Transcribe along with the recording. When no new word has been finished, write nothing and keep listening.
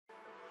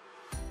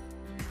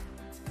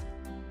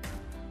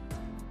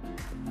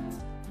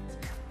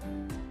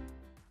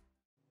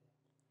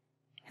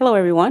Hello,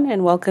 everyone,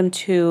 and welcome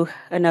to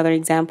another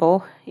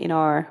example in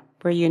our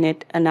per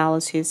unit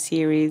analysis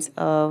series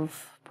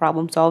of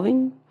problem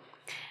solving.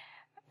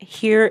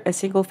 Here, a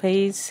single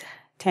phase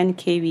 10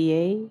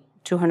 kVA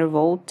 200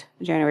 volt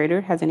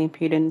generator has an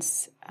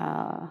impedance,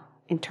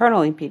 internal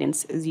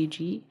impedance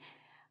ZG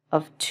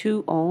of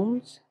 2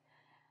 ohms.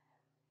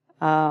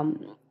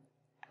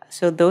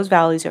 So those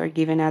values are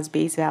given as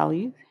base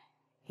values,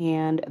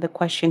 and the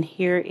question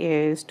here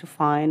is to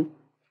find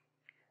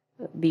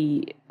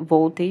the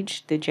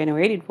voltage, the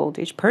generated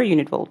voltage, per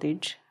unit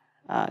voltage,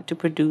 to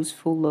produce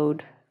full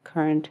load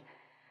current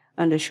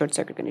under short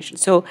circuit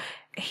conditions. So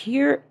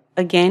here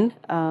again,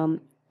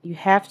 you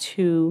have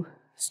to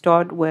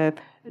start with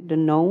the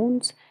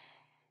knowns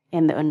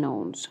and the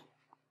unknowns.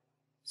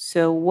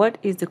 So what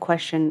is the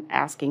question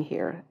asking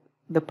here?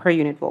 The per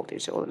unit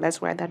voltage. So let's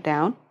write that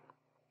down.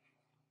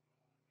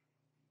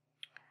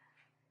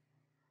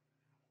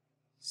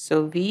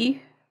 So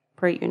V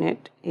per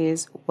unit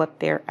is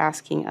what they're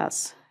asking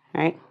us,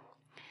 right?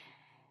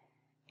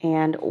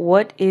 And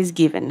what is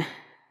given?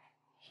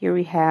 Here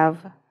we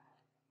have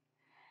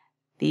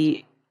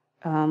the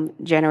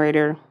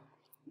generator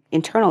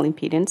internal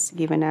impedance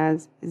given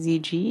as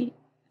ZG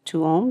 2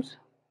 ohms.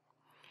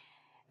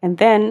 And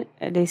then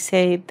they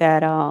say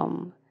that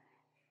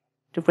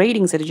the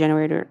ratings of the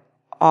generator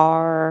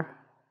are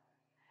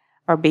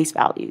base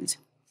values.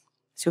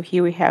 So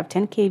here we have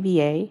 10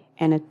 kVA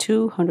and a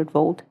 200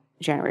 volt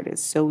generator.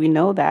 So we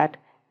know that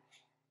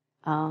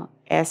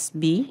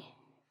SB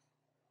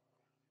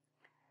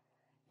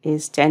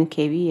is 10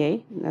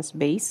 kVA. That's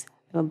base.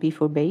 B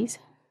for base.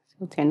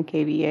 So 10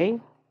 kVA.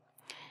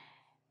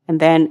 And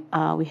then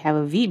we have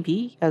a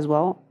VB as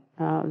well,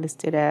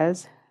 listed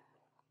as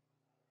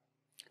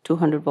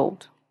 200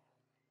 volt.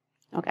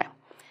 Okay.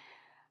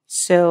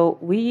 So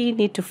we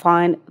need to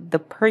find the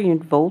per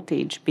unit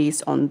voltage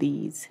based on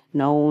these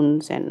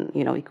knowns and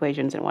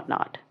equations and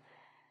whatnot.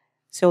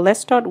 So let's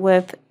start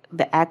with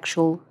the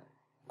actual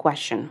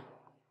question.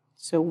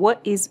 So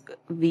what is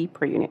V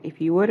per unit? If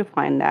you were to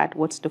find that,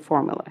 what's the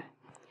formula?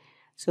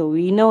 So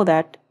we know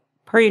that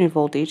per unit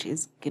voltage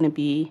is going to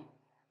be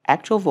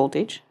actual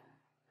voltage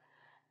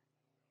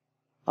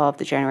of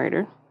the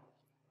generator.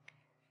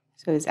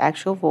 So it's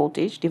actual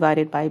voltage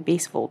divided by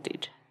base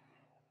voltage.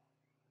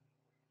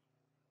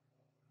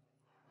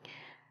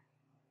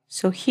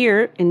 So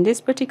here, in this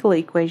particular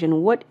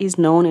equation, what is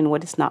known and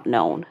what is not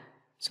known?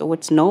 So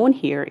what's known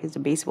here is the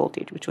base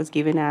voltage, which was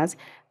given as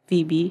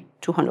VB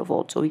 200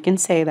 volts. So we can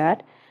say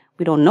that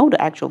we don't know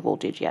the actual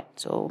voltage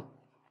yet.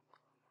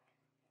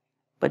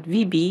 But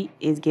VB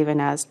is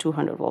given as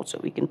 200 volts. So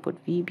we can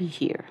put VB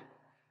here.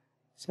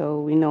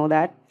 So we know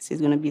that this is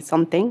going to be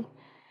something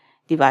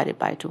divided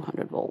by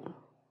 200 volt.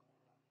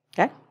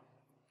 Okay?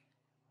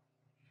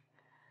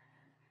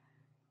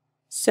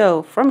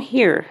 So from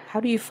here,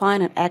 how do you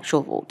find an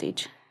actual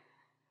voltage?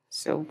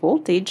 So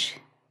voltage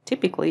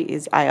typically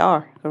is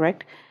IR,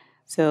 correct?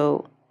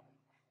 So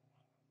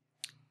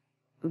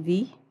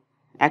V,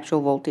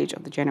 actual voltage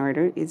of the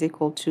generator, is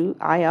equal to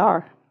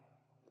IR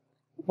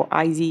or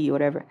IZ,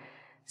 whatever.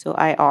 So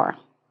IR.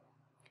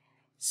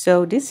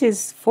 So this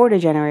is for the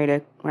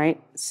generator,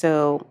 right?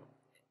 So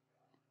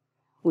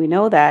we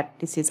know that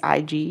this is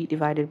IG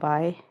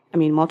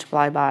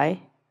multiplied by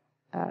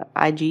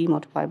IG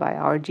multiplied by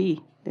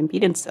RG. The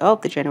impedance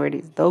of the generator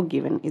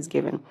is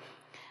given.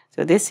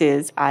 So this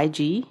is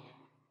IG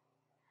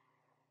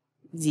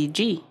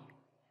ZG.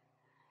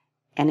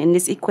 And in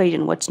this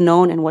equation, what's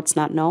known and what's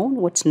not known?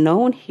 What's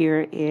known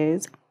here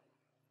is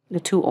the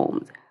 2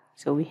 ohms.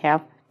 So we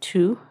have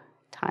 2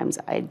 times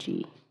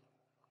IG.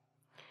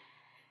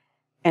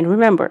 And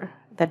remember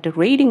that the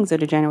ratings of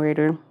the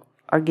generator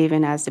are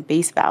given as the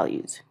base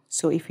values.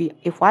 So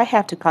if I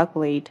have to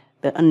calculate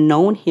the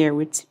unknown here,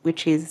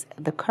 which is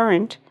the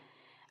current,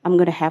 I'm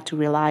going to have to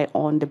rely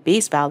on the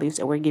base values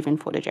that were given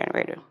for the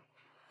generator.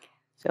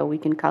 So we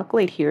can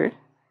calculate here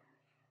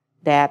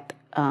that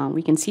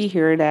we can see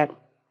here that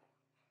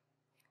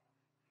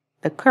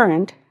the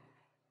current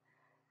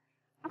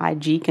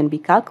IG can be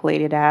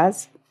calculated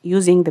as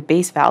using the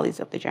base values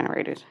of the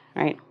generators,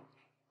 right?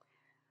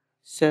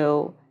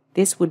 So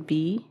this would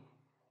be,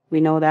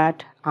 we know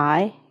that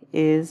I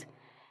is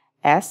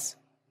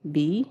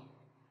SB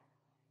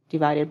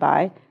divided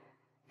by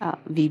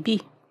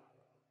VB.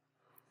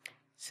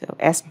 So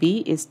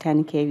SB is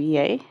 10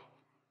 kVA.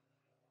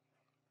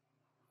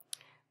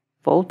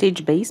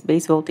 Voltage base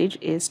voltage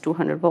is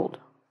 200 volt.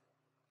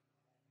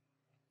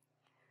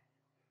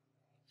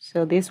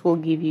 So this will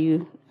give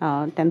you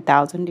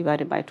 10,000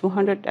 divided by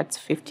 200, that's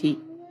 50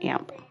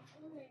 amp.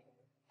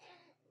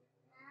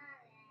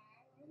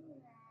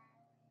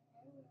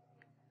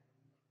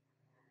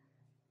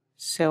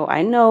 So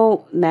I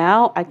know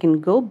now I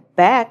can go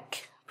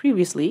back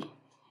previously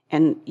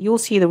and you'll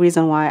see the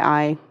reason why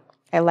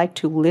I like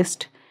to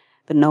list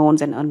the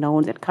knowns and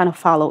unknowns and kind of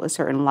follow a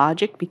certain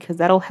logic, because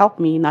that'll help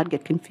me not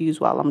get confused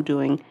while I'm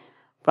doing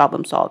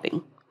problem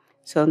solving.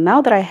 So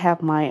now that I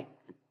have my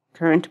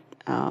current,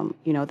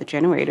 the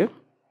generator,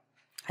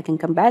 I can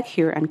come back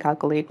here and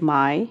calculate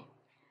my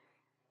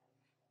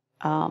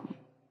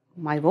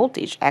my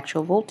voltage,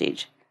 actual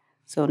voltage.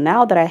 So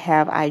now that I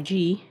have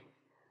Ig,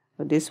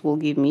 so this will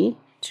give me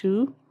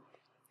 2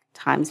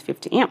 times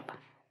 50 amp.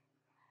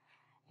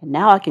 And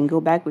now I can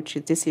go back, which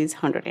is, this is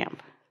 100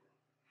 amp.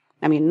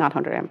 I mean, not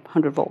 100 amp,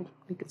 100 volt,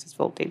 because it's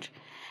voltage.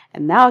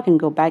 And now I can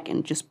go back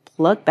and just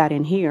plug that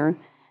in here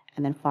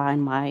and then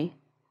find my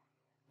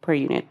per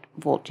unit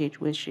voltage,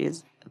 which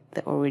is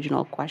the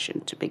original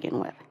question to begin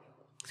with.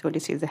 So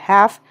this is a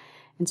half.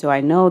 And so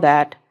I know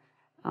that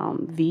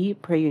V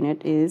per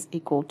unit is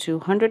equal to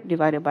 100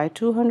 divided by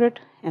 200,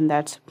 and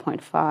that's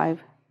 0.5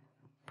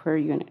 per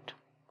unit.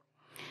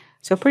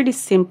 So pretty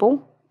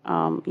simple.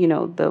 You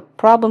know, the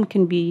problem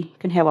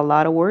can have a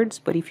lot of words,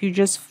 but if you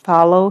just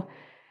follow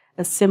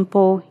a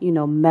simple, you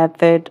know,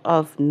 method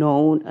of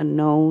known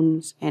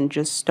unknowns and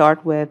just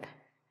start with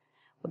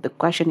what the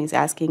question is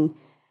asking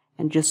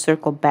and just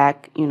circle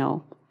back, you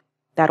know,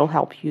 that'll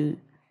help you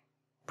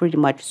pretty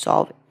much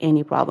solve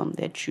any problem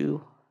that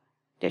you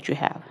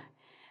have.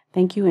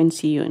 Thank you, and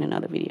see you in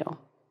another video.